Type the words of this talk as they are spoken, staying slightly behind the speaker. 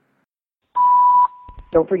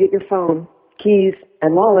Don't forget your phone, keys,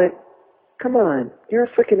 and wallet. Come on, you're a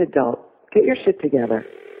freaking adult. Get your shit together.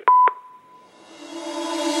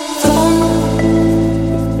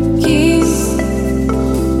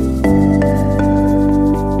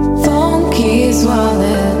 Phone, keys,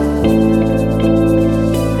 wallet.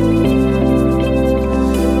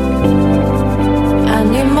 I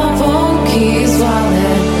need my phone, keys,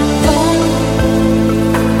 wallet. Phone,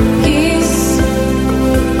 keys.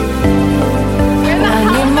 I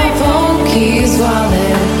need my phone, keys,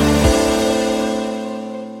 wallet.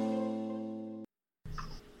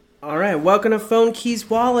 All right, welcome to Phone Keys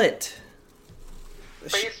Wallet.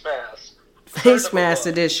 Face mask. Face Mask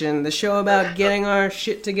Edition, the show about getting our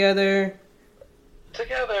shit together.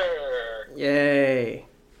 Together. Yay.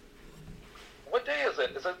 What day is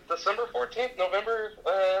it? Is it December 14th, November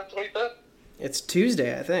 25th? It's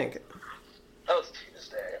Tuesday, I think. Oh, it's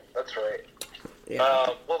Tuesday. That's right. Yeah.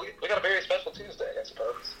 Well, we got a very special Tuesday, I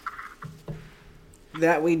suppose.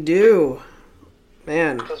 That we do.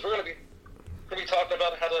 Man. Because we're going to be talking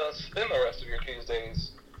about how to spend the rest of your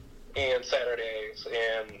Tuesdays and Saturdays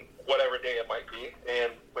and whatever day it might be,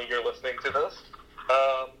 and when you're listening to this,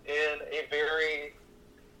 in a very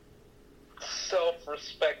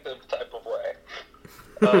self-respective type of way.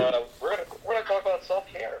 We're gonna talk about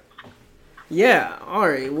self-care. Yeah,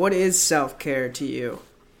 Ari, what is self-care to you?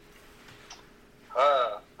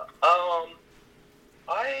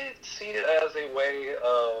 I see it as a way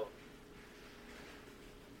of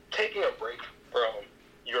taking a break from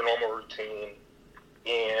your normal routine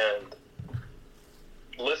and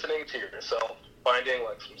listening to yourself, finding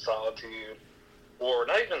like some solitude, or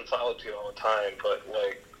not even solitude all the time, but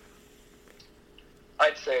like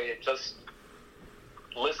I'd say just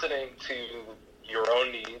listening to your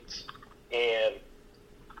own needs and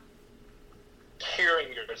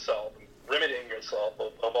curing yourself, remedying yourself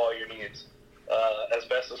of all your needs as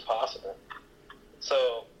best as possible.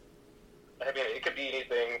 So, I mean, it could be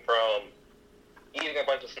anything from eating a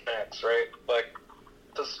bunch of snacks, right? Like,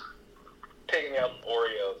 just picking out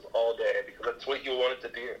Oreos all day because that's what you wanted to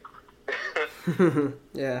do.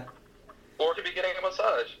 Yeah. Or it could be getting a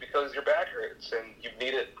massage because your back hurts and you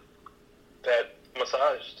needed that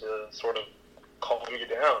massage to sort of calm you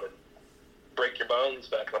down and break your bones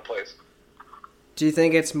back into place. Do you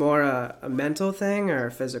think it's more a mental thing or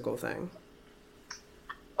a physical thing?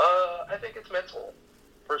 I think it's mental,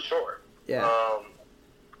 for sure. Yeah. I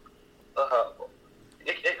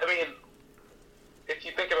mean, if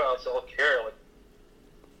you think about self-care, like,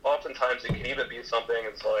 oftentimes it can even be something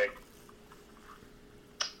that's like,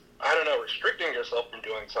 I don't know, restricting yourself from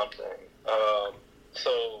doing something.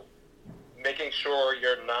 So making sure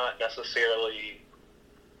you're not necessarily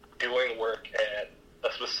doing work at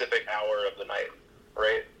a specific hour of the night,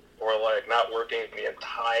 right? Or like not working the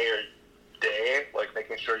entire day, like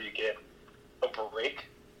making sure you get a break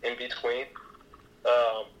in between,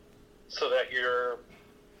 so that you're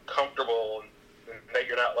comfortable and that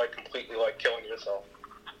you're not like completely like killing yourself.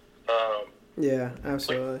 Yeah,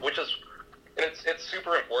 absolutely. Which is, and it's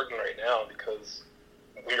super important right now because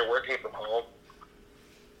when you're working from home,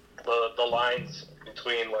 the lines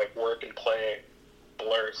between like work and play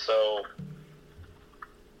blur so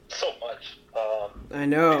much. I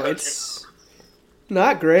know, it's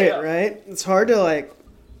not great, Yeah. right? It's hard to like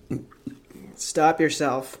stop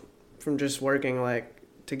yourself from just working, like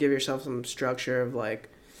to give yourself some structure of like,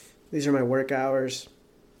 these are my work hours.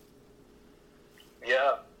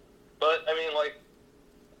 Yeah, but I mean, like,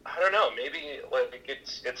 I don't know. Maybe like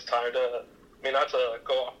it's time to. I mean, not to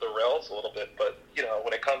go off the rails a little bit, but you know,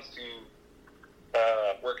 when it comes to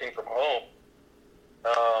working from home,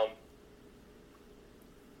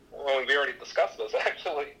 well, we already discussed this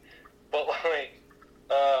actually, but like,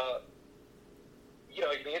 you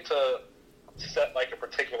know, you need to set like a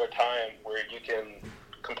particular time where you can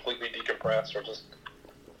completely decompress or just,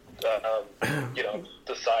 you know,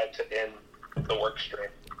 decide to end the work stream.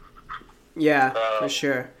 Yeah, for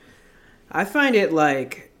sure. I find it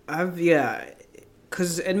like,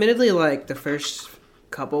 because admittedly, like the first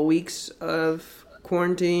couple weeks of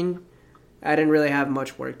quarantine, I didn't really have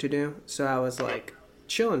much work to do, so I was like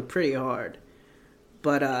chilling pretty hard.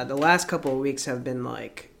 But the last couple of weeks have been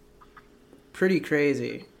like pretty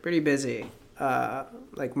crazy, pretty busy,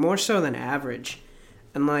 like more so than average,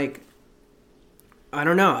 and like I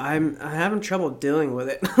don't know, I'm having trouble dealing with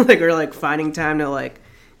it, like or like finding time to like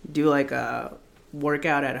do like a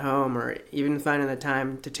workout at home or even finding the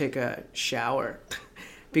time to take a shower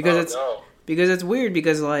because because it's weird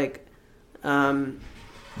because like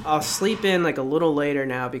I'll sleep in like a little later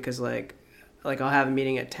now because like I'll have a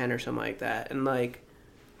meeting at 10 or something like that, and like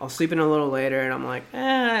I'll sleep in a little later, and I'm like,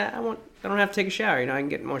 I don't have to take a shower. You know, I can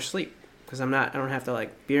get more sleep because I don't have to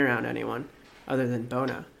like be around anyone other than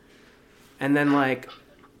Bona. And then like,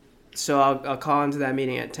 so I'll call into that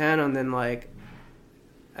meeting at 10, and then like,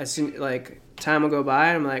 as soon like time will go by,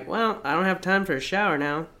 and I'm like, well, I don't have time for a shower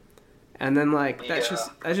now. And then like that's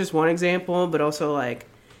just one example, but also like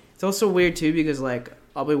it's also weird too because like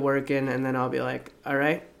I'll be working and then I'll be like, all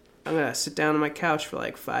right, I'm gonna sit down on my couch for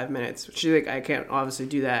like 5 minutes, which like I can't obviously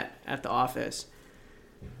do that at the office.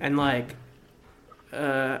 And like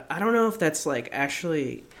I don't know if that's like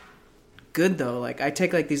actually good though. Like I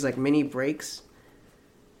take like these like mini breaks,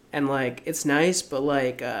 and like it's nice, but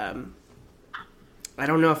like I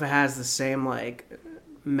don't know if it has the same like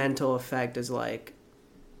mental effect as like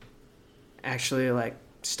actually like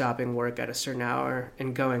stopping work at a certain hour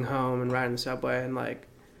and going home and riding the subway and like,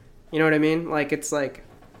 you know what I mean? Like it's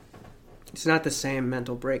not the same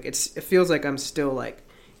mental break. It feels like I'm still like,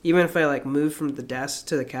 even if I like move from the desk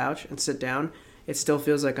to the couch and sit down, it still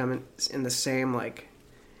feels like I'm in the same like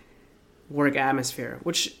work atmosphere,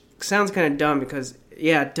 which sounds kind of dumb because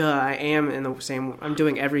yeah, I am in the same, I'm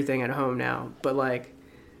doing everything at home now, but like,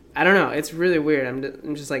 I don't know. It's really weird.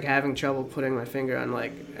 I'm just like having trouble putting my finger on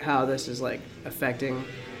like how this is like affecting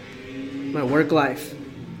my work life.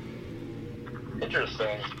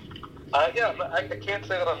 Interesting. Yeah, I can't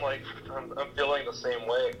say that I'm feeling the same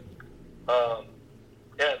way.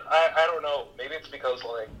 And I don't know. Maybe it's because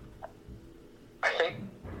like I think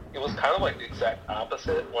it was kind of like the exact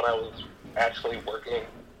opposite when I was actually working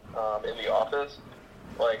in the office.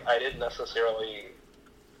 Like I didn't necessarily.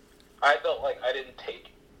 I felt like I didn't take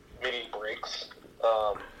mini breaks,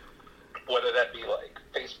 whether that be like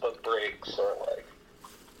Facebook breaks or like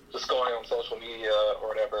just going on social media or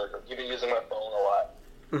whatever. Even using my phone a lot.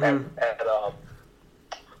 Mm-hmm.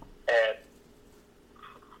 And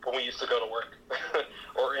when we used to go to work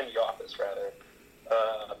or in the office rather.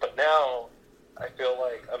 But now I feel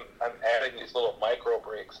like I'm adding these little micro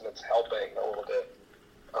breaks and it's helping a little bit.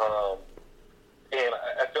 And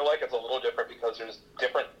I feel like it's a little different because there's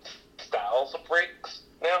different styles of breaks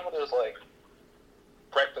now. There's like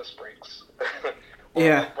breakfast breaks, or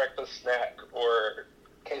yeah, like breakfast snack, or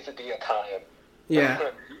quesadilla time.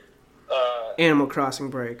 Yeah. Animal Crossing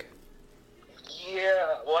break.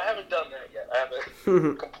 Yeah, well, I haven't done that yet. I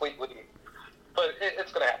haven't completely, but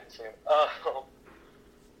it's gonna happen soon.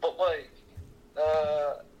 But like,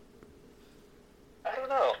 I don't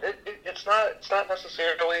know. It's not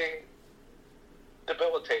necessarily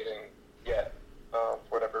debilitating yet, for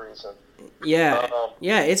whatever reason. Yeah,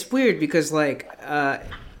 yeah, it's weird because like,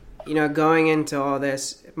 you know, going into all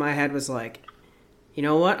this, my head was like, you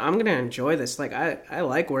know what, I'm gonna enjoy this. Like, I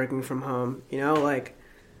like working from home. You know, like,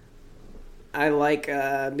 I like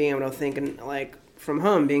being able to think and like from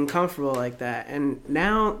home, being comfortable like that. And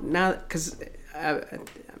now, because I'm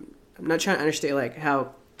not trying to understand like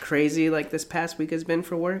how crazy like this past week has been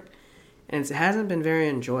for work, and it hasn't been very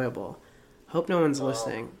enjoyable. Hope no one's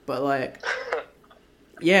listening, but like,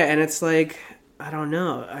 yeah, and it's like, I don't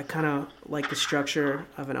know. I kind of like the structure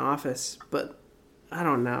of an office, but I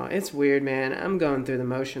don't know. It's weird, man. I'm going through the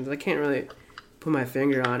motions. I can't really put my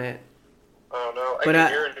finger on it. Oh no, I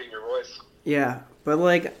can hear it in your voice. Yeah, but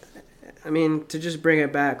like, I mean, to just bring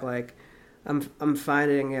it back, like, I'm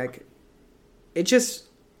finding like, it just,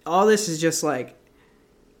 all this is just like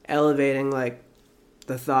elevating like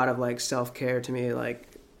the thought of like self-care to me, like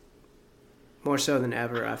more so than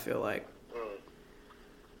ever. I feel like.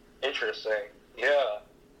 Interesting. Yeah.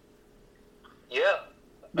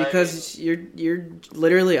 Because you're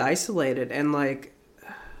literally isolated, and like,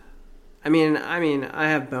 I mean, I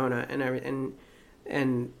have Bona and everything,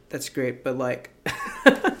 and that's great, but like,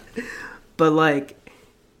 but like,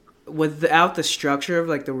 without the structure of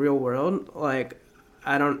like the real world, like,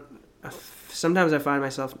 sometimes I find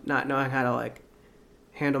myself not knowing how to like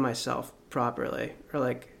handle myself properly or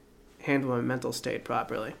like handle my mental state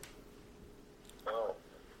properly. Oh,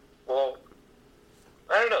 well,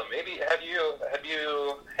 I don't know. Maybe have you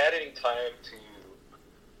had any time to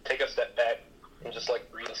take a step back and just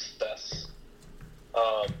like reassess?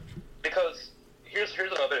 Because here's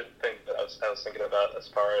another thing that I was thinking about as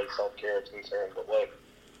far as self-care is concerned. But like,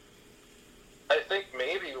 I think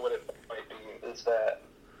maybe what it might be is that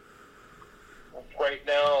right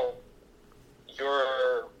now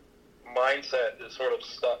your mindset is sort of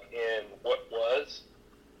stuck in what was,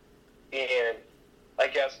 and I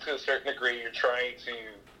guess to a certain degree you're trying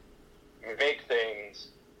to make things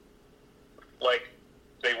like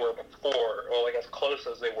they were before, or like as close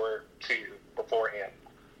as they were to beforehand.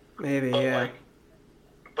 Maybe, but yeah.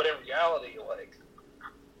 But in reality, like,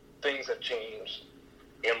 things have changed,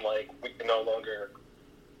 and like we can no longer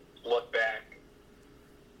look back,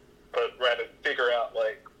 but rather figure out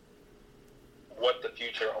like what the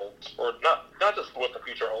future holds, or not just what the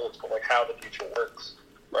future holds, but like how the future works,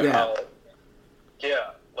 or how,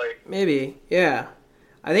 like maybe, yeah.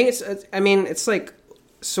 I think it's like,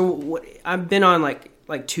 so what, I've been on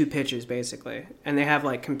like two pitches basically, and they have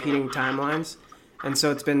like competing timelines, and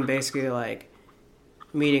so it's been basically like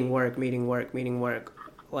meeting work,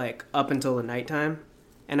 like up until the nighttime,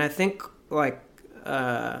 and I think like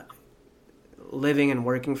living and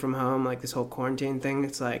working from home, like this whole quarantine thing,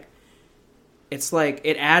 it's like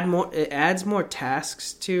it adds more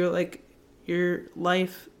tasks to like your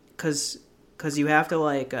life, because you have to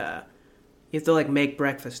like make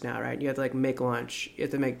breakfast now, right? You have to like make lunch, you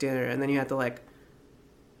have to make dinner, and then you have to like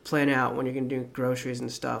plan out when you're gonna do groceries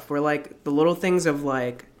and stuff. Where like the little things of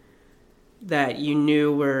like that you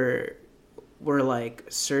knew were like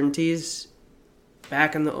certainties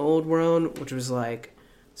back in the old world, which was like,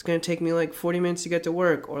 it's gonna take me like 40 minutes to get to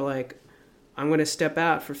work, or like I'm gonna step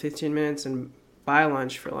out for 15 minutes and buy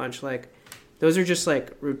lunch for lunch. Like those are just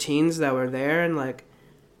like routines that were there, and like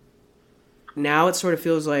now it sort of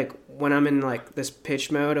feels like when I'm in like this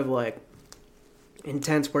pitch mode of like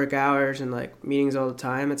intense work hours and like meetings all the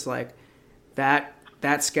time, it's like that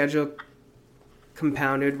schedule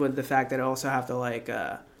compounded with the fact that I also have to like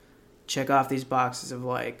check off these boxes of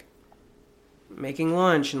like making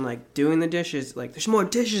lunch and like doing the dishes. Like there's more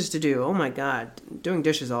dishes to do. Oh my god, doing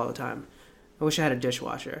dishes all the time. I wish I had a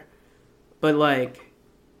dishwasher. But like,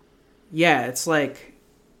 yeah, it's like,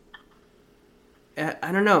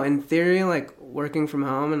 I don't know, in theory, like working from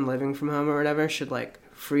home and living from home or whatever should like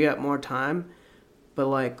free up more time. But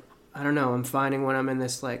like, I don't know, I'm finding when I'm in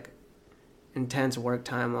this like intense work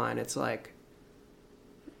timeline, it's like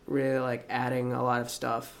really like adding a lot of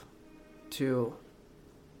stuff to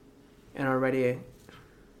an already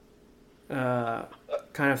kind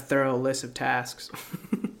of thorough list of tasks.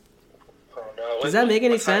 Oh no! Does that make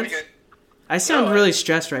any sense? I sound really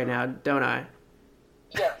stressed right now, don't I?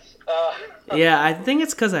 Yes. Yeah, I think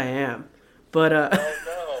it's because I am. But Oh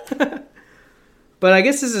no. but I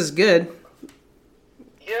guess this is good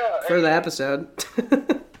Yeah. for the episode.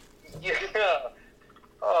 Yeah.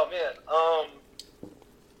 Oh man.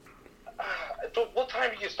 What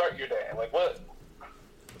time do you start your day? Like, what?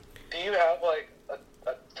 Do you have like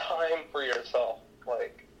a time for yourself?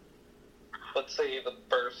 Like, let's say the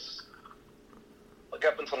first, like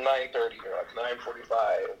up until 9:30 or like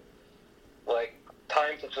 9:45, like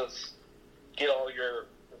time to just get all your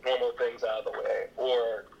normal things out of the way,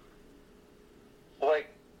 or like,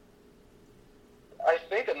 I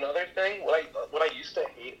think another thing, what I used to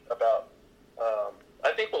hate about,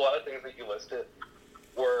 I think a lot of things that you listed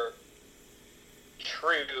were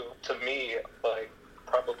true to me. Like,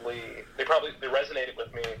 they resonated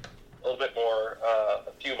with me a little bit more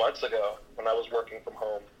a few months ago when I was working from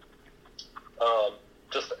home.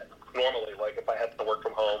 Just normally, like if I had to work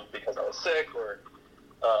from home because I was sick, or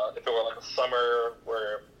if it were like a summer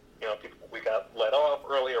where we got let off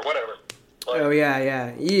early or whatever. Like, Oh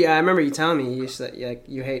yeah. I remember you telling me you said like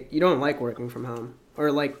you don't like working from home,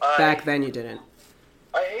 or like back then you didn't.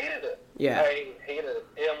 I hated it. Yeah. I hated it.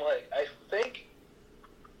 And like, I think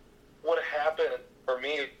what happened for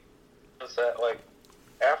me was that like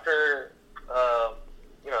after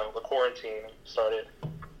the quarantine started,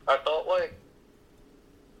 I felt like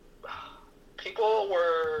people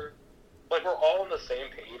were like, we're all on the same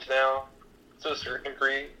page now to a certain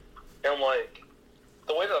degree, and like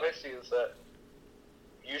the way that I see it is that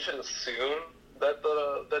you should assume that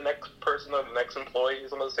the next person or the next employee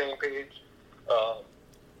is on the same page,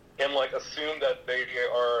 and like assume that they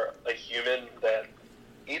are a human that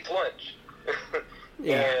eats lunch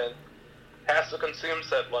and has to consume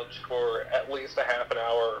said lunch for at least a half an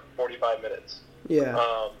hour, 45 minutes,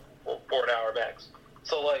 or an hour max.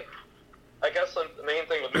 So like, I guess the main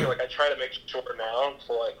thing with me, like I try to make sure now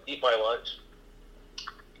to like eat my lunch,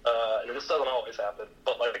 and this doesn't always happen,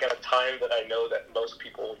 but like at a time that I know that most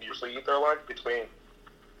people usually eat their lunch, between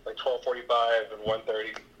like 12:45 and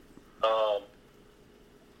 1:30.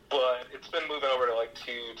 But it's been moving over to like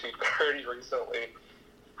 2:30 recently.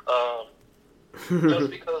 Just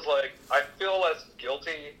because like I feel less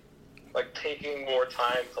guilty, like taking more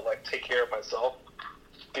time to like take care of myself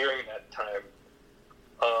during that time.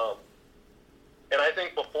 And I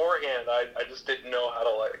think beforehand I just didn't know how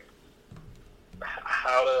to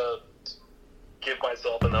give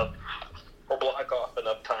myself enough, or block off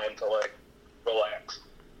enough time to like relax,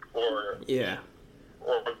 or I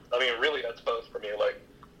mean really that's both for me. Like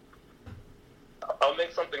I'll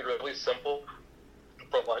make something really simple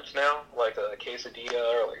for lunch now, like a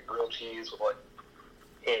quesadilla or like grilled cheese with like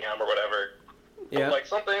ham or whatever, Yeah. But, like,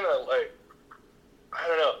 something that, like, I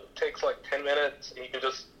don't know, it takes, like, 10 minutes, and you can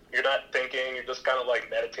just, you're not thinking, you're just kind of, like,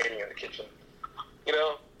 meditating in the kitchen. You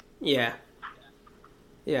know? Yeah.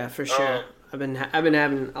 Yeah, for sure. I've been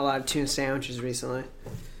having a lot of tuna sandwiches recently.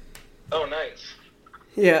 Oh, nice.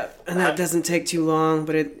 Yeah, and that doesn't take too long,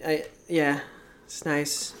 but it's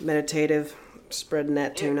nice, meditative, spreading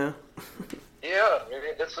that tuna. Yeah, I mean,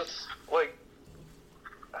 it's just, like,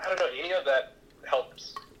 I don't know, any of that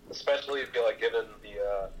helps, especially if you're, like, given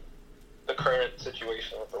the current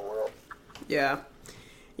situation with the world. Yeah.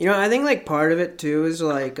 You know, I think, like, part of it, too, is,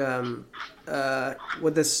 like,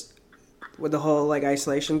 with the whole, like,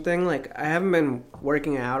 isolation thing, like, I haven't been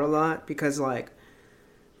working out a lot because, like,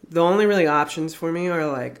 the only really options for me are,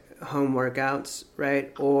 like, home workouts,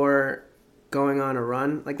 right? Or going on a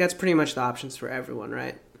run. Like, that's pretty much the options for everyone,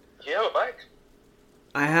 right? You have a bike?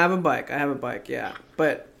 I have a bike, yeah.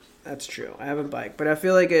 But, that's true. I have a bike. But I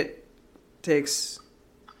feel like it takes,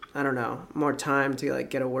 I don't know, more time to, like,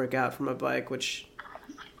 get a workout from a bike, which,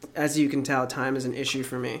 as you can tell, time is an issue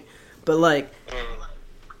for me. But, like,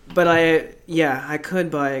 I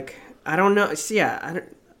could bike. I don't know.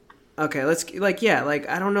 Okay,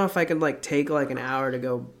 I don't know if I could, like, take, like, an hour to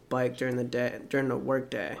go bike during the work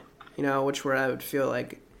day, you know, where I would feel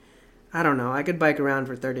like, I don't know, I could bike around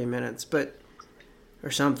for 30 minutes, or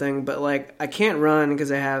something, but, like, I can't run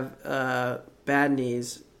because I have, bad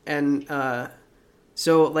knees, and,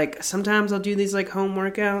 so, like, sometimes I'll do these, like, home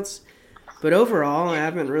workouts, but overall, I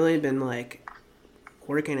haven't really been, like,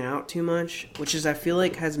 working out too much, which is, I feel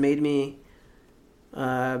like, has made me,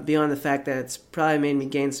 beyond the fact that it's probably made me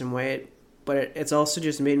gain some weight, but it's also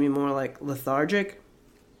just made me more, like, lethargic.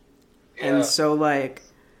 Yeah. And so, like,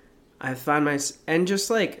 I find and just,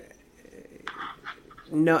 like,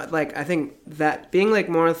 no, like, I think that being, like,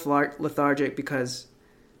 more lethargic because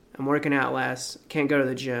I'm working out less, can't go to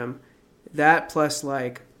the gym, that plus,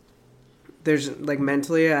 like, there's, like,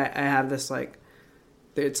 mentally, I have this, like,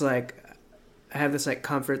 it's, like, I have this, like,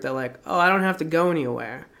 comfort that, like, oh, I don't have to go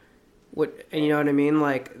anywhere. And you know what I mean?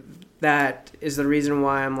 Like, that is the reason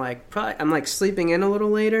why I'm, like, I'm, like, sleeping in a little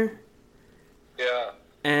later. Yeah.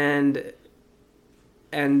 And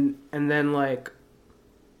then, like,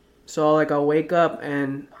 so, like, I'll wake up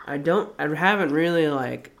and I haven't really,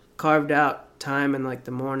 like, carved out time in, like,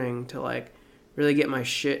 the morning to, like, really get my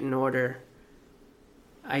shit in order.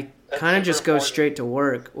 I kind of just go straight to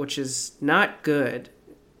work, which is not good,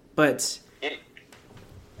 but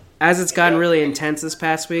as it's gotten really intense this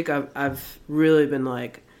past week, I've really been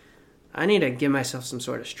like, I need to give myself some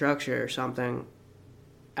sort of structure or something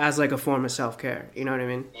as, like, a form of self-care. You know what I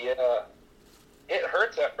mean? Yeah. It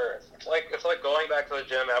hurts at first. It's like going back to the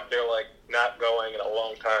gym after, like, not going in a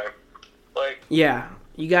long time. Like, yeah,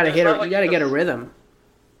 you gotta get a rhythm.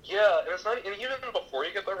 Yeah, and it's not, and even before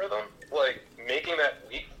you get the rhythm, like, making that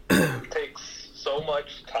leap takes so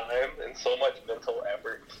much time and so much mental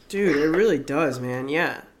effort. Dude, it really does, man.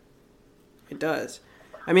 Yeah. It does.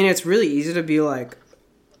 I mean, it's really easy to be like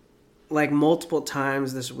multiple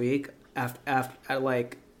times this week at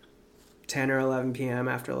like 10 or 11 p.m.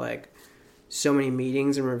 after, like, so many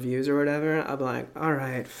meetings and reviews or whatever. I'm like, all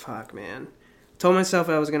right, fuck, man. Told myself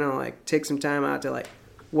I was gonna, like, take some time out to, like,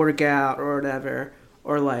 work out or whatever,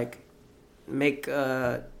 or, like,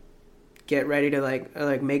 get ready to,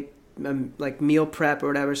 like make like meal prep or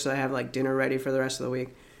whatever, so I have, like, dinner ready for the rest of the week.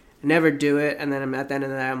 Never do it, and then at the end of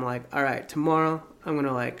the day, I'm like, all right, tomorrow I'm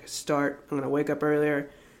gonna, like, I'm gonna wake up earlier,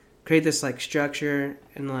 create this, like, structure,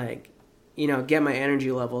 and, like, you know, get my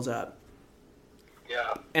energy levels up.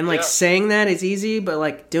 Yeah. And, like, saying that is easy, but,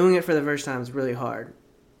 like, doing it for the first time is really hard.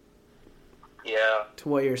 Yeah. To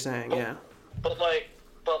what you're saying, yeah. But like,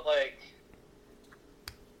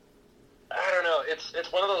 I don't know.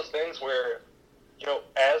 It's one of those things where, you know,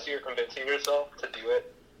 as you're convincing yourself to do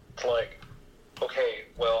it, it's like, okay,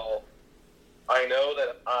 well, I know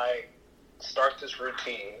that I start this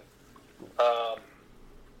routine. I'll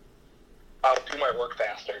do my work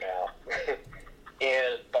faster now.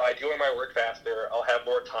 And by doing my work faster, I'll have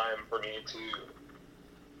more time for me to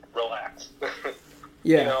relax.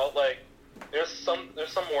 Yeah. You know, like, there's some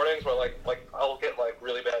mornings where, like I'll get, like,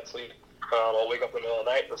 really bad sleep. I'll wake up in the middle of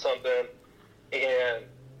the night or something, and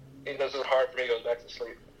it's just hard for me to go back to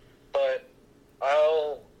sleep. But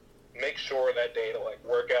I'll make sure that day to, like,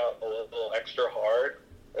 work out a little extra hard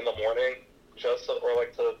in the morning, just so, or,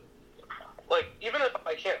 like, to, like, even if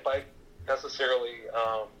I can't bike necessarily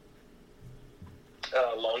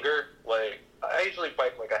longer, like, I usually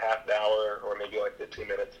bike, like, a half an hour or maybe, like, 15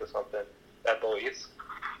 minutes or something at the least.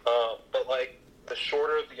 But, like, the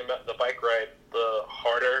shorter the bike ride, the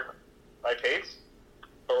harder I pace,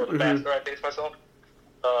 or the faster I pace myself.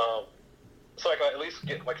 so I can at least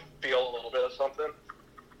get like feel a little bit of something.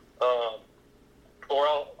 Or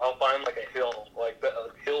I'll find like a hill. Like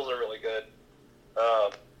the hills are really good.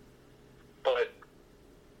 But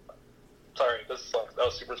sorry, that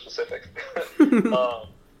was super specific.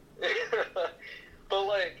 But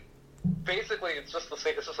like basically, it's just the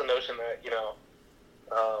same. It's just a notion that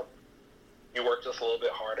you work just a little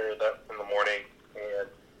bit harder in the morning, and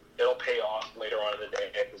it'll pay off later on in the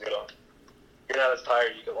day because you're not as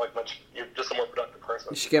tired. You get like you're just a more productive person.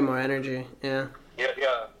 You should get more energy. Yeah. Yeah.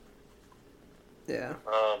 Yeah.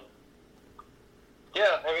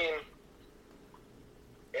 Yeah. I mean,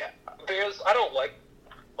 I don't like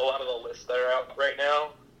a lot of the lists that are out right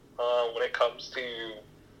now when it comes to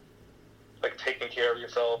like taking care of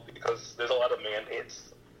yourself, because there's a lot of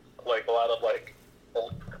mandates, like a lot of like I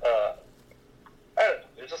don't know,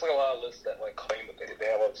 there's just like a lot of lists that like claim that they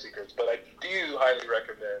have all the secrets, but I do highly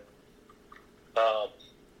recommend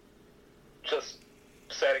just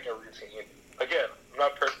setting a routine. Again, I'm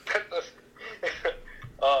not perfect at this,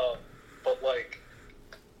 but like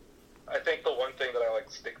I think the one thing that I like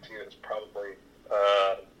to stick to is probably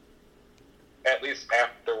at least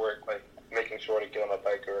after work, like making sure to get on a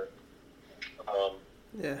bike or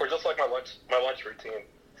just like my lunch routine.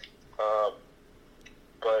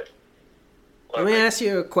 But let me ask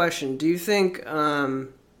you a question. Do you think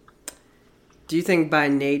by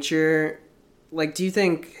nature, like, do you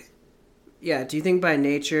think by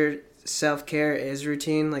nature self-care is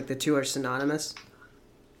routine? Like the two are synonymous?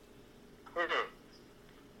 Mm-hmm.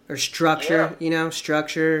 Or structure,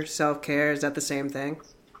 structure, self-care, is that the same thing?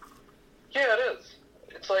 Yeah, it is.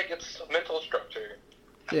 It's like, it's mental structure.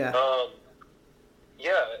 Yeah.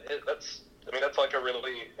 That's like a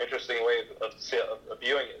really interesting way of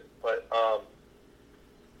viewing it. But, I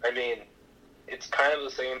mean, it's kind of the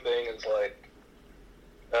same thing as like,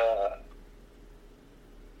 I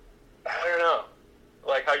don't know,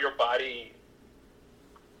 like how your body,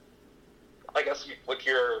 I guess like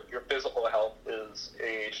your physical health is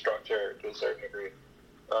a structure to a certain degree,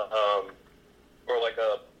 or like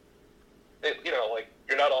like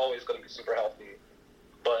you're not always going to be super healthy,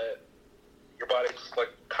 but your body's just like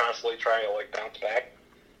constantly trying to like bounce back,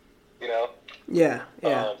 Yeah.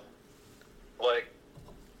 Like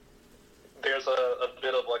there's a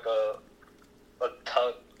bit of like a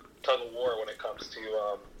tug of war when it comes to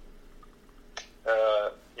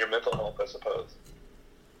your mental health, I suppose.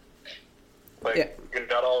 Like you're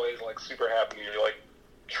not always like super happy. You're like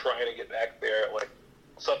trying to get back there, like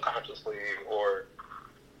subconsciously or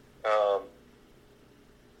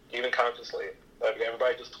even consciously. Like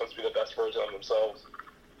everybody just wants to be the best version of themselves.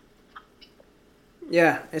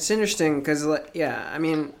 Yeah, it's interesting because, I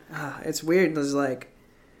mean, it's weird. There's like,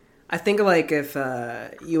 I think like if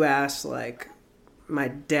you ask like my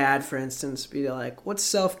dad, for instance, be like, "What's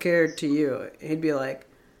self-care to you?" He'd be like,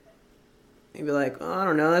 "Oh, I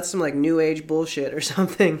don't know. That's some like new age bullshit or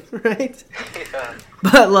something," right? Yeah.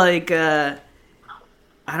 But like, I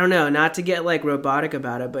don't know. Not to get like robotic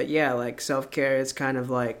about it, but yeah, like self-care is kind of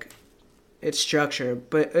like it's structure,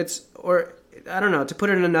 but I don't know. To put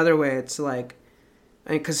it in another way, it's like,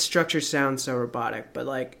 I mean, because structure sounds so robotic, but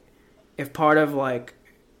like, if part of like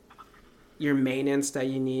your maintenance that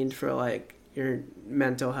you need for like your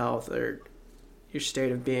mental health or your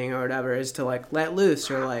state of being or whatever is to like let loose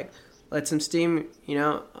or like let some steam,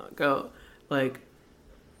 go, like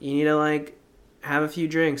you need to like have a few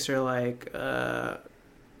drinks or like I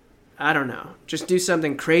don't know, just do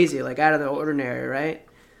something crazy, like out of the ordinary, right?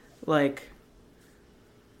 Like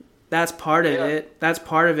that's part of it. That's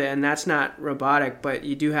part of it, and that's not robotic, but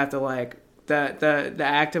you do have to like the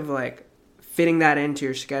act of like fitting that into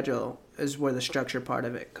your schedule is where the structure part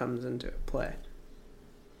of it comes into play.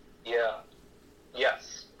 Yeah.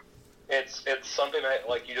 Yes. It's something that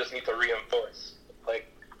like you just need to reinforce, like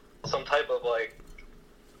some type of like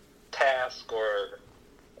task or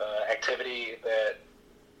activity that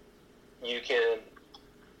you can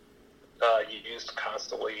you use to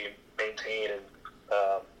constantly maintain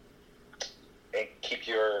and keep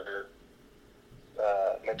your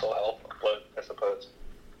mental health afloat, I suppose.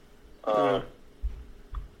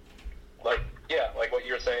 Like what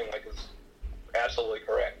you're saying, like is absolutely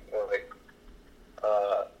correct. Like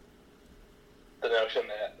the notion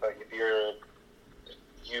that like if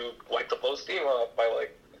you like to blow steam up by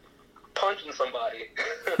like punching somebody.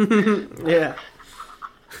 Yeah.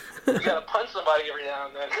 You gotta punch somebody every now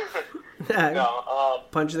and then. No,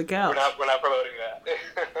 punch the couch. We're not promoting that.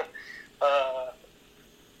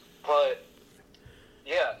 But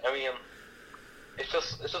yeah, I mean, it's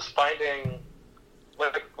just finding,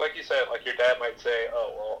 like you said, like your dad might say,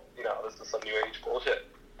 "Oh, well, this is some new age bullshit,"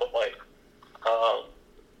 but like,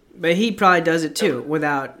 But he probably does it too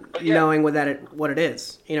without But yeah. knowing what it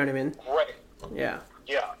is. You know what I mean? Right. Yeah.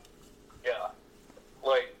 Yeah. Yeah.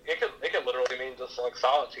 Like, it could literally mean just, like,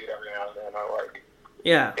 solitude every now and then. Or, like,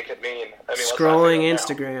 Yeah. it could mean... I mean, Scrolling let's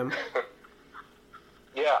not do that Instagram.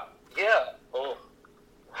 now. Yeah. Oh.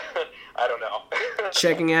 I don't know.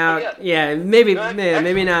 Checking out. Yeah. Yeah, maybe No,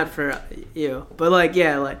 maybe not for you. But, like,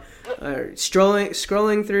 yeah, like,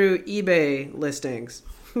 scrolling through eBay listings.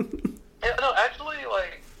 Yeah, no, actually,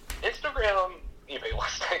 like, Instagram, eBay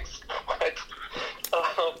listings. What?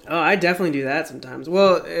 Oh, I definitely do that sometimes.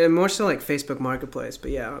 Well, more so like Facebook Marketplace,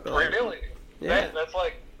 but yeah. Really? Yeah.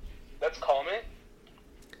 That's calming?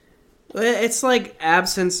 It's like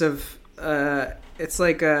absence of, it's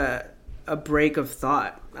like a break of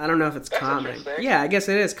thought. I don't know if it's That's calming. interesting. Yeah, I guess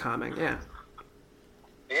it is calming, yeah.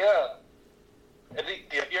 Yeah. Have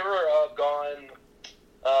you ever gone,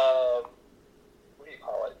 what do you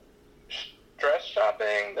call it? Dress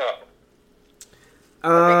shopping? No. I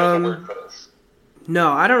think there's a word for this.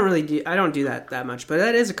 No, I don't do that much, but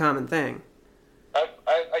that is a common thing.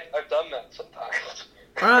 I've done that sometimes.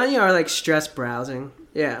 Or like stress browsing.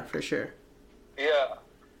 Yeah, for sure. Yeah.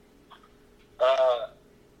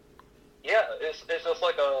 Yeah, it's just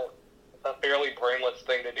like a fairly brainless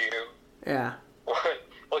thing to do. Yeah.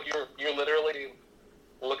 Like you're literally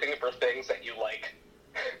looking for things that you like.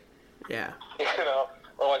 Yeah. You know,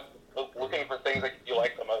 or like looking for things that you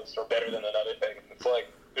like the most or better than another thing. It's like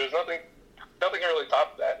there's nothing really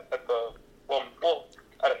top that at the well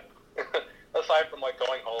I don't know. Aside from like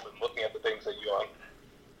going home and looking at the things that you own.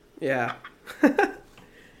 Yeah.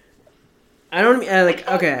 I don't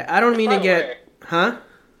mean to get huh?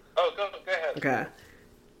 Oh, go ahead. Okay.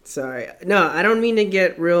 Sorry. No, I don't mean to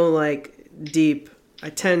get real like deep. I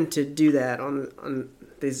tend to do that on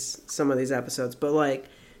some of these episodes, but like,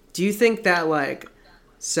 do you think that like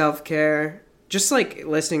self-care, just like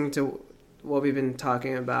listening to what we've been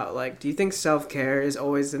talking about, like, do you think self-care is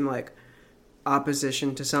always in like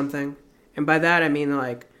opposition to something? And by that I mean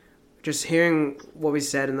like just hearing what we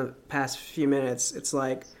said in the past few minutes, it's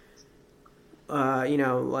like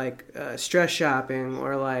stress shopping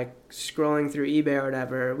or like scrolling through eBay or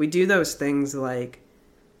whatever. We do those things like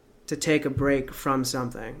to take a break from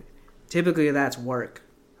something. Typically that's work,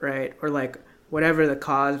 right? Or like whatever the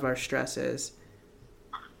cause of our stress is.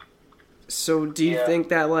 So do you think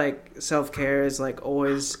that like self-care is like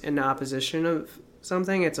always in opposition of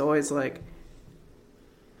something? It's always like...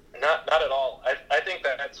 Not at all. I think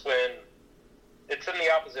that's when it's in the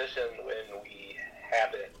opposition when we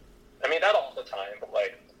have it. I mean, not all the time, but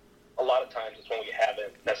like a lot of times it's when we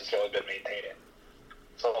haven't necessarily been maintaining.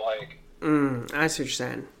 So like, I see what you're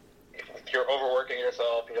saying. If you're overworking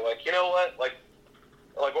yourself and you're like, you know what, like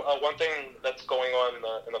one thing that's going on in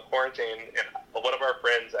the quarantine, and one of our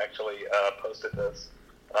friends actually posted this.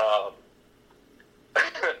 I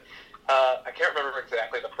can't remember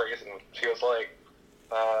exactly the phrasing. She was like,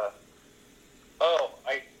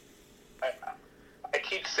 I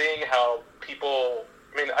keep seeing how people.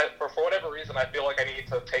 I mean, for whatever reason, I feel like I need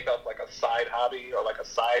to take up like a side hobby or like a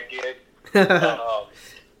side gig.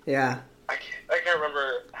 Yeah. I can't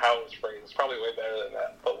remember how it was phrased. It's probably way better than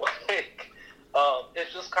that. But like,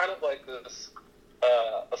 it's just kind of like this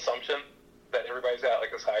assumption that everybody's got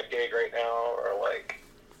like a side gig right now, or like,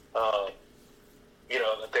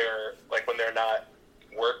 that they're like when they're not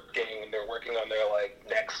working, they're working on their like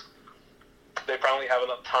next. They probably have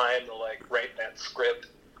enough time to like write that script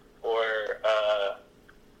or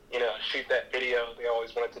shoot that video they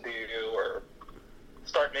always wanted to do, or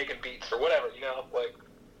start making beats or whatever. Like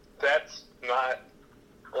that's not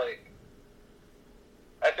like.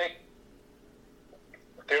 I think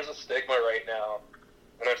there's a stigma right now,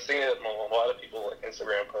 and I've seen it in a lot of people like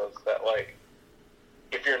Instagram posts that like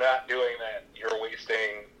if you're not doing that, you're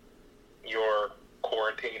wasting your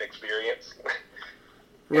quarantine experience.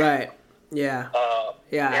 Right. Yeah.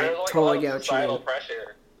 Yeah, and I there's like totally a get lot of what you mean. societal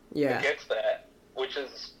pressure against that, which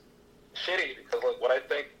is shitty because like what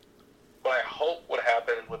I hope would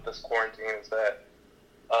happen with this quarantine is that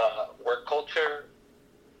work culture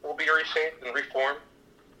will be reshaped and reformed,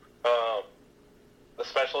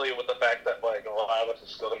 especially with the fact that like a lot of us are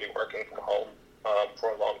still going to be working from home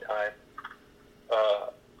for a long time.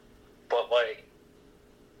 But like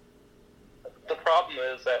the problem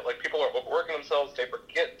is that like people are overworking themselves, they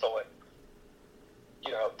forget to like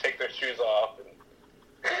take their shoes off and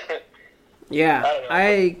yeah,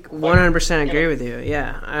 I 100% agree with you.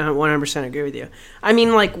 Yeah, I 100% agree with you. I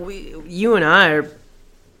mean, like, you and I are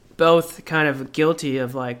both kind of guilty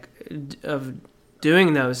of, like, of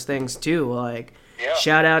doing those things, too. Like,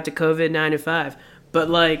 shout out to COVID 9 to 5. But,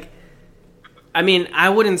 like, I mean, I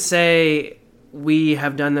wouldn't say we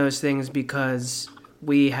have done those things because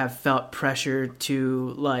we have felt pressure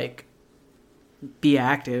to like be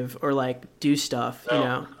active or like do stuff, you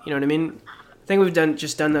know what I mean? I think we've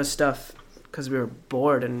done those stuff because we were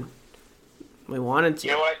bored and we wanted to.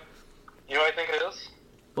 You know what I think it is?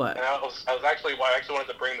 What? And I actually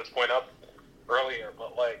wanted to bring this point up earlier,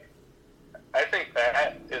 but like, I think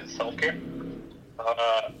that is self-care.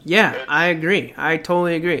 Yeah, I agree. I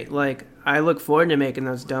totally agree. Like, I look forward to making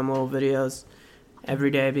those dumb little videos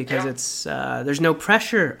every day because it's there's no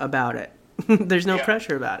pressure about it. There's no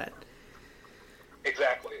pressure about it.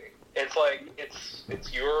 Exactly. It's like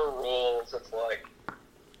it's your rules. It's like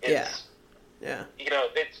it's you know,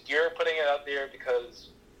 you're putting it out there because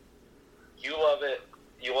you love it.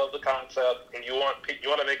 You love the concept, and you want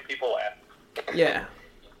to make people laugh. Yeah.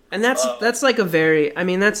 And that's like a very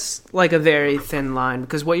thin line,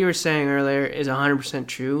 because what you were saying earlier is 100%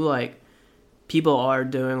 true. Like, people are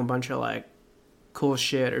doing a bunch of like cool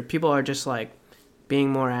shit, or people are just like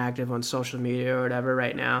being more active on social media or whatever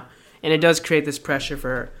right now. And it does create this pressure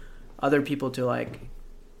for other people to like,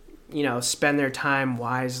 you know, spend their time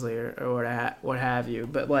wisely or what have you.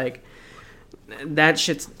 But like, that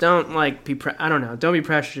shit's, don't like be, I don't know, don't be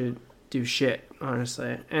pressured to do shit,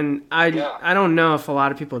 honestly. And I don't know if a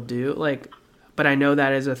lot of people do, like, but I know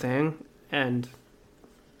that is a thing, and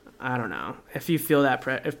I don't know if you feel that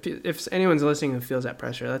if anyone's listening who feels that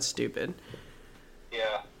pressure, that's stupid.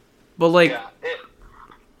 Yeah. But like,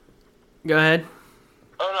 go ahead.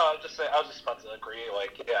 Oh no, I was just about to agree.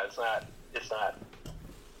 Like, yeah, it's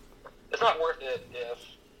not worth it if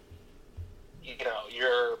you know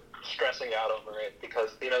you're stressing out over it,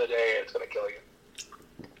 because at the end of the day, it's gonna kill you.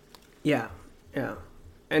 Yeah.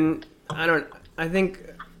 And I think,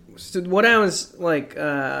 so what I was, like,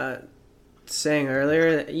 saying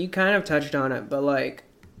earlier, you kind of touched on it, but, like,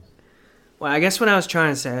 well, I guess what I was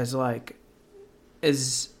trying to say is, like,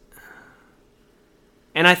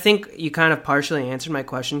 and I think you kind of partially answered my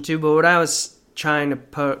question, too, but what I was trying to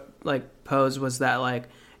pose was that, like,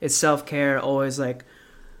 is self-care always, like,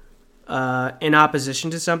 in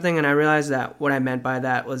opposition to something? And I realized that what I meant by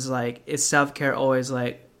that was, like, is self-care always,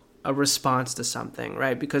 like, a response to something,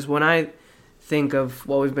 right? Because when I think of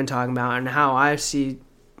what we've been talking about and how I see,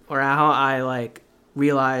 or how I like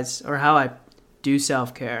realize, or how I do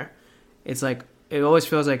self-care, it's like, it always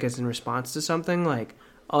feels like it's in response to something. Like,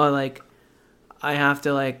 oh, like, I have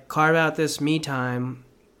to like carve out this me time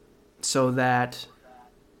so that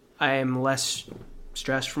I am less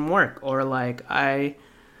stressed from work, or like I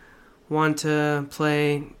want to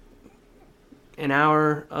play an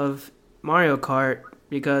hour of Mario Kart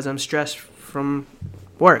because I'm stressed from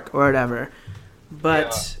work or whatever.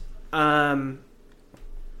 But I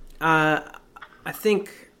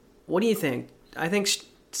think, what do you think? I think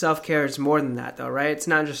self-care is more than that, though, right? It's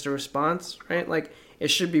not just a response, right? Like, it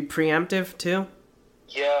should be preemptive too.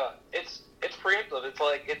 Yeah, it's preemptive. It's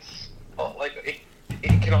like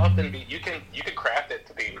it can often be, you can craft it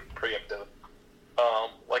to be preemptive.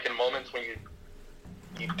 Like in moments when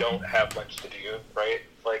you don't have much to do, right?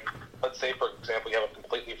 Like, let's say, for example, you have a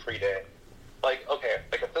completely free day. Like, okay,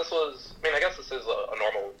 like if this was, I mean, I guess this is a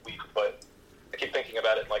normal week, but I keep thinking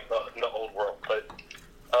about it in like the old world. But,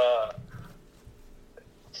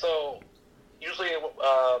 so usually,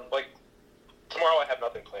 like tomorrow I have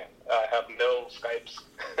nothing planned. I have no Skypes.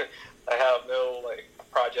 I have no like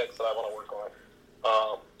projects that I want to work on.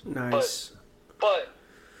 Nice. But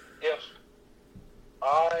if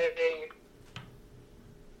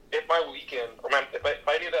my weekend, or if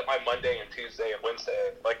I knew that my Monday and Tuesday and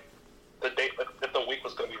Wednesday, like if the week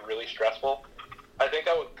was going to be really stressful, I think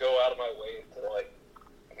I would go out of my way to like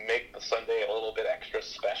make the Sunday a little bit extra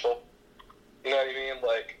special. You know what I mean?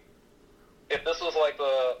 Like, if this was like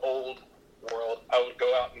the old world, I would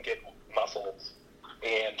go out and get mussels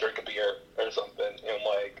and drink a beer or something, and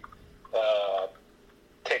like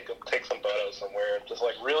take some photos somewhere. Just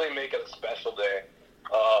like really make it a special day.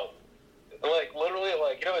 Like literally,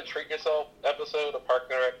 like, you know, the Treat Yourself episode of Parks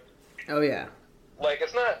and Rec. Oh yeah. Like,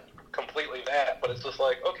 it's not completely that, but it's just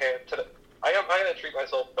like, okay, I'm gonna treat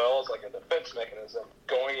myself well as like a defense mechanism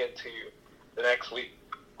going into the next week.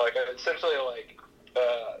 Like, essentially, like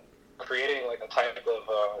creating like a type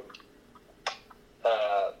of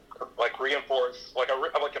like reinforce, like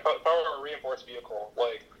if I were a reinforced vehicle,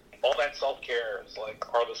 like all that self-care is like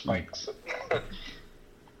are the spikes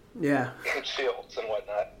yeah, and shields and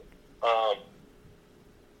whatnot.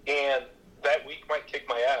 And that week might kick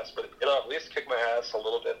my ass, but it'll at least kick my ass a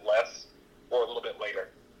little bit less or a little bit later.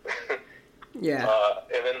 Yeah.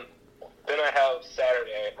 And then I have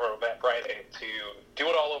Saturday or that Friday to do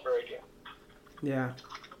it all over again. Yeah,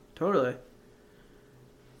 totally.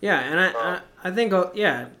 Yeah, and I think,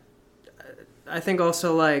 yeah. I think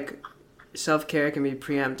also, like, self-care can be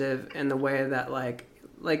preemptive in the way that, like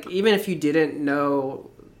even if you didn't know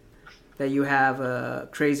that you have a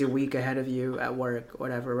crazy week ahead of you at work,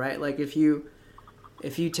 whatever, right? Like, if you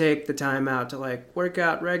take the time out to, like, work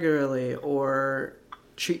out regularly or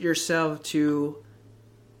treat yourself to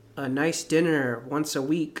a nice dinner once a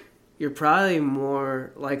week, you're probably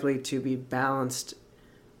more likely to be balanced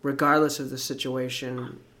regardless of the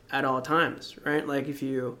situation at all times, right? Like, if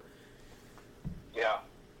you... Yeah.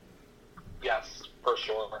 Yes, for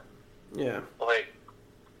sure. Yeah. Like,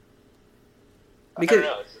 because, I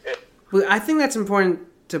don't know. Well, I think that's important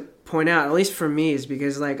to point out, at least for me, is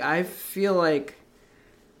because, like, I feel like,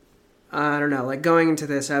 I don't know, like, going into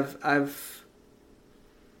this, I've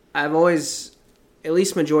always, at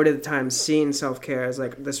least majority of the time, seen self-care as,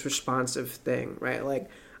 like, this responsive thing, right? Like,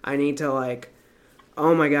 I need to, like,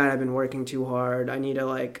 oh my God, I've been working too hard. I need to,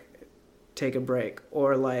 like, take a break.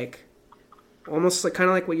 Or, like, almost like kind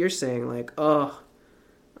of like what you're saying, like, oh,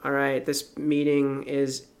 all right, this meeting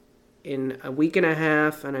is in a week and a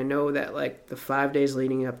half, and I know that, like, the 5 days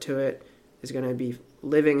leading up to it is going to be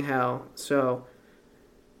living hell. So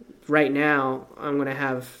right now I'm going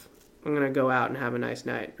to go out and have a nice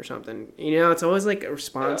night or something. You know, it's always like a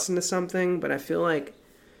response into something, but I feel like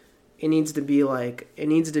it needs to be like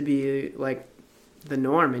the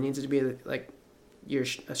norm. It needs to be like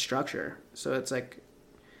a structure. So it's like,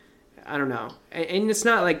 I don't know. And it's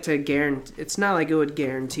not like it's not like it would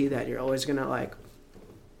guarantee that you're always going to, like,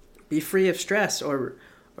 be free of stress or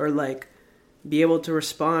like be able to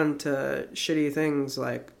respond to shitty things,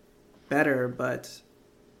 like, better, but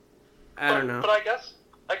I don't know. But I guess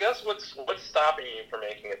what's stopping you from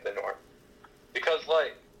making it the norm? Because,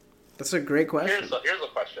 like, that's a great question. Here's a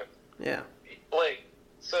question. Yeah. Like,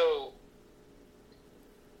 so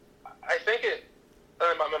I think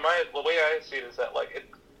the way I see it is that, like,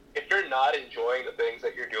 if you're not enjoying the things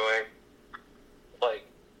that you're doing, like,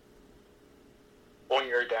 on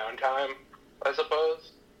your downtime, I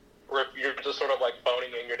suppose, or if you're just sort of, like,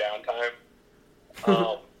 phoning in your downtime,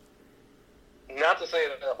 not to say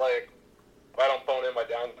that, like, I don't phone in my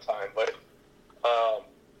downtime, but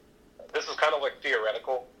this is kind of, like,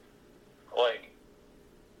 theoretical. Like,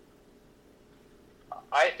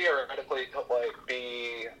 I theoretically could, like,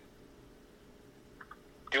 be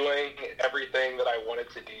doing everything that I wanted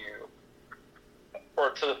to do,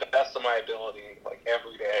 or to the best of my ability, like,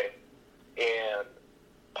 every day, and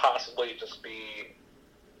possibly just be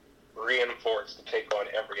reinforced to take on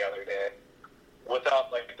every other day, without,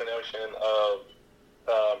 like, the notion of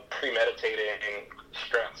premeditating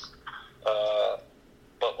stress.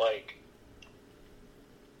 But, like,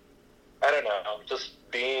 I don't know, just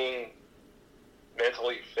being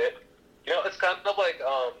mentally fit. You know, it's kind of like,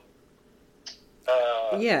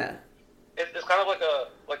 yeah. It's kind of like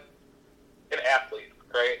an athlete,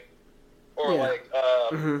 right? Or, yeah. like,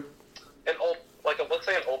 let's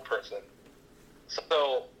say an old person.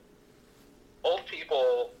 So, old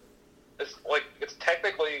people, it's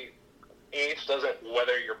technically, age doesn't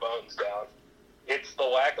weather your bones down. It's the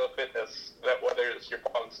lack of fitness that weathers your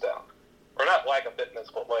bones down. Or not lack of fitness,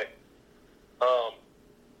 but, like,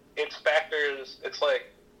 it's factors, it's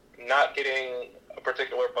like not getting a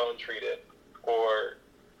particular bone treated, or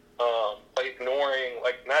like ignoring,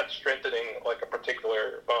 like not strengthening, like, a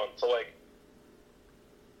particular bone. So, like,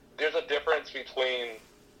 there's a difference between,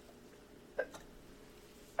 I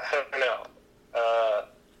don't know,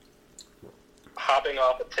 hopping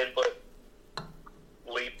off a 10-foot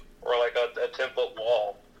leap or, like, a 10-foot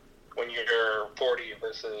wall when you're 40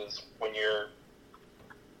 versus when you're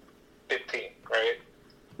 15, right?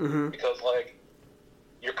 Mm-hmm. Because, like,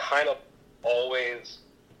 you're kind of always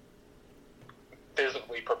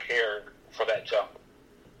physically prepared for that jump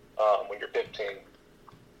when you're 15,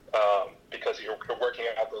 because you're working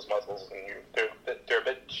out those muscles, and they're a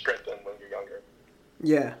bit strengthened when you're younger.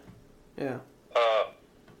 Yeah.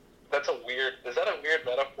 Is that a weird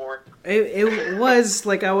metaphor? It was,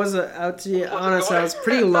 like, I was, to be honest, I was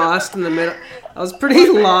pretty lost in the middle. I was pretty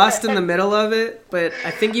lost in the middle of it, but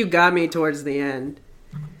I think you got me towards the end.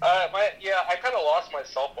 I kind of lost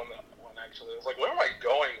myself on that one, actually. I was like, where am I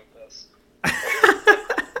going with this?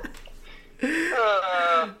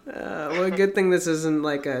 Well, a good thing this isn't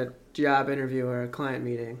like a job interview or a client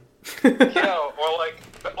meeting. Or like,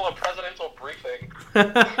 a presidential briefing.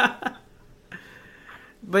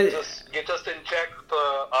 But you just inject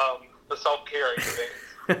the self-care into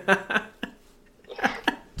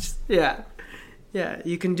things. Yeah,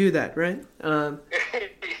 you can do that, right? Yeah.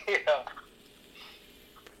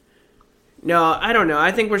 No, I don't know.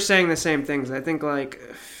 I think we're saying the same things. I think, like,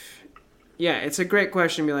 Yeah, it's a great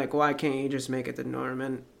question to be like, why can't you just make it the norm?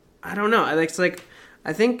 And I don't know. It's like,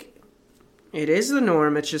 I think it is the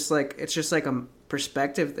norm. It's just like a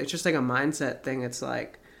perspective. It's just like a mindset thing. It's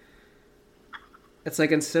like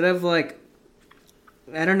instead of like,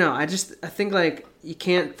 I don't know. I think like you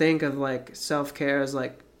can't think of like self-care as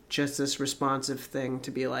like just this responsive thing to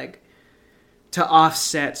be like, to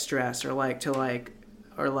offset stress or like,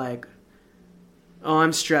 oh,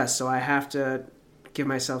 I'm stressed, so I have to give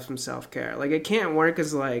myself some self-care. Like, it can't work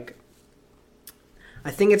as like,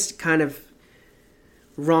 I think it's kind of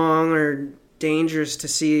wrong or dangerous to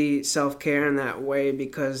see self-care in that way,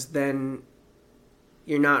 because then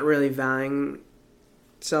you're not really valuing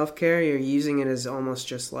self-care. You're using it as almost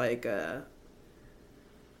just like a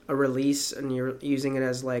release, and you're using it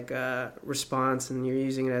as like a response, and you're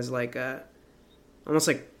using it as like almost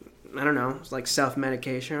like, I don't know, it's like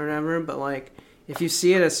self-medication or whatever. But like, if you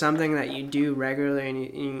see it as something that you do regularly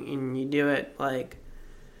and you do it like,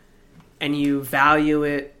 and you value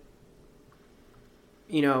it,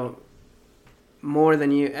 you know, more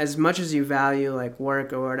than as much as you value like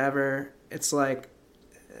work or whatever, it's like,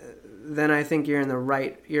 then I think you're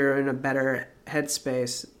in a better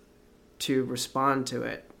headspace to respond to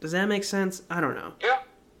it. Does that make sense? I don't know. Yeah.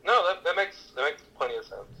 No, that makes plenty of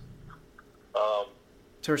sense.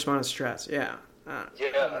 To respond to stress, yeah.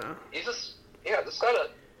 You just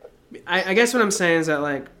gotta. I guess what I'm saying is that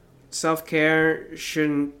like, self-care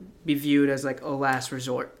shouldn't be viewed as like a last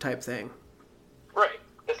resort type thing. Right.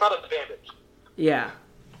 It's not a bandage. Yeah.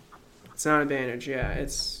 It's not a bandage. Yeah.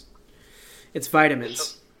 It's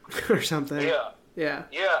vitamins or something. Yeah. Yeah.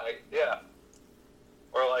 Yeah.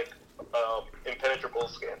 Or like impenetrable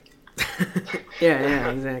skin.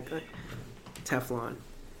 Yeah, exactly. Teflon.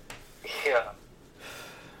 Yeah.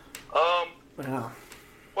 Wow.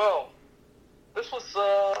 Well, this was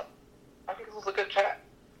I think this was a good chat.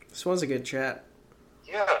 This was a good chat.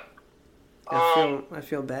 Yeah. I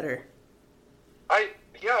feel better.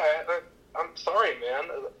 I'm sorry, man.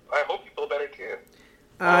 I hope you feel better too.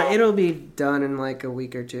 It'll be done in like a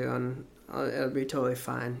week or two, and it'll be totally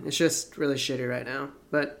fine. It's just really shitty right now,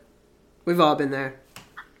 but we've all been there.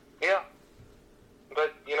 Yeah.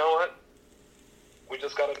 But you know what? We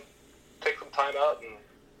just gotta take some time out and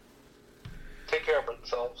take care of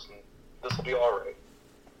ourselves, and this will be all right.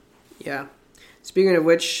 Yeah. Speaking of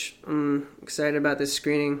which, I'm excited about this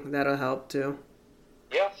screening. That'll help too.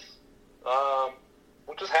 Yes.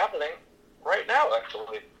 Which is happening right now,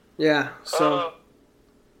 actually. Yeah. So.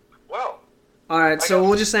 Well. All right. So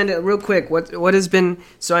we'll just end it real quick. What has been?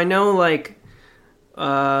 So I know like,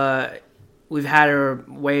 we've had our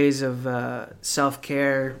ways of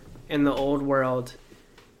self-care in the old world,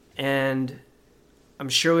 and I'm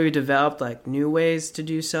sure we've developed like new ways to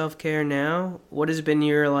do self-care now. What has been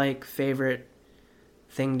your like favorite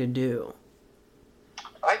thing to do?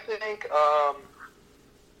 I think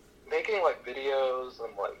making like videos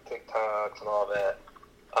and like TikToks and all that,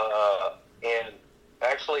 and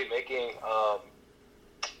actually making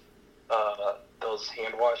those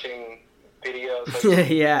hand washing videos. Like,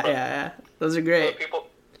 yeah. Those are great.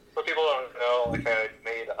 So people don't know, like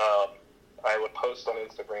I would post on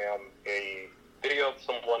Instagram a video of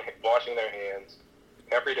someone washing their hands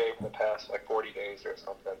every day for the past like 40 days or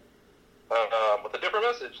something, with a different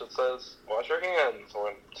message that says wash your hands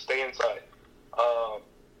or stay inside.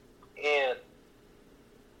 And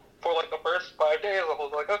for like the first 5 days, I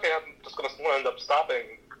was like, okay, I'm just going to end up stop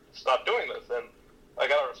doing this. And I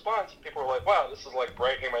got a response. People were like, wow, this is like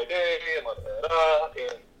brightening my day, and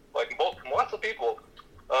and like lots of people.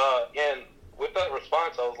 And with that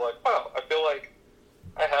response, I was like, wow, I feel like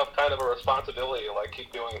I have kind of a responsibility to like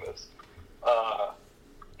keep doing this.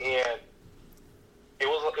 And it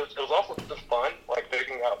was also just fun, like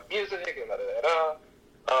picking out music and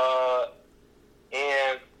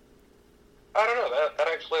and I don't know, that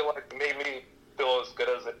actually like made me feel as good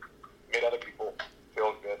as it made other people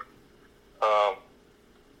feel good.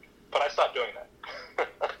 But I stopped doing that.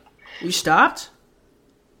 You stopped?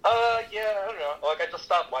 Yeah, I don't know. Like, I just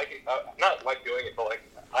stopped liking, not like doing it, but like,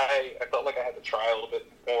 I felt like I had to try a little bit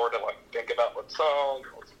more to like think about what song.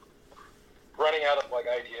 I was running out of like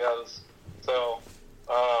ideas. So,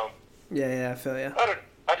 Yeah, I feel ya. I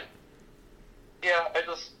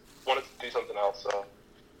just wanted to do something else. So.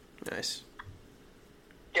 Nice.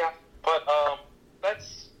 Yeah, but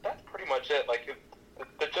that's pretty much it. Like,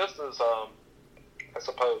 the gist is, I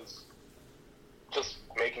suppose, just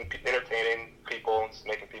entertaining people and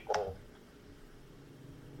making people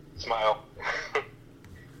smile.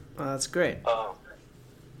 Well, that's great. But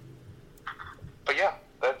yeah,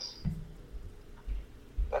 that's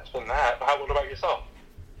been that. What about yourself?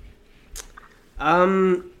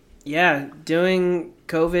 yeah, doing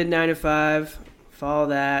COVID 9 to 5. Follow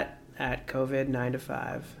that at COVID 9 to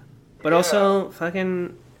 5. But also,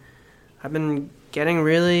 fucking, I've been getting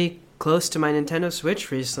really close to my Nintendo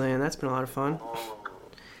Switch recently, and that's been a lot of fun.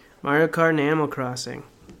 Mario Kart and Animal Crossing.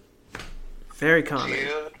 Very common.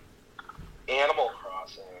 Dude, Animal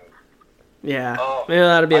Crossing. Yeah, Oh, maybe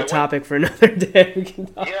that'll be a topic for another day. We can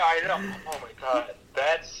talk. Yeah, I know. Oh my god,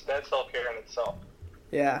 that's self-care in itself.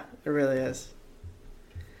 Yeah, it really is.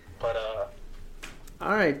 But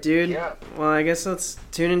All right, dude. Yeah. Well, I guess let's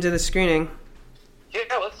tune into the screening. yeah,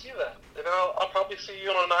 let's do that. And I'll probably see you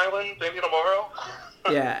on an island maybe tomorrow.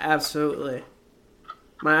 Yeah, absolutely.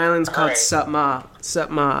 My island's called Alright.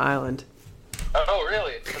 Supma Island. Oh,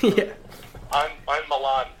 really? Yeah. I'm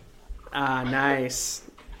Milan. Ah, nice.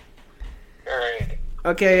 All right.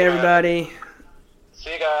 Okay, everybody.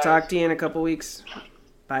 See you guys. Talk to you in a couple weeks.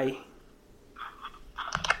 Bye.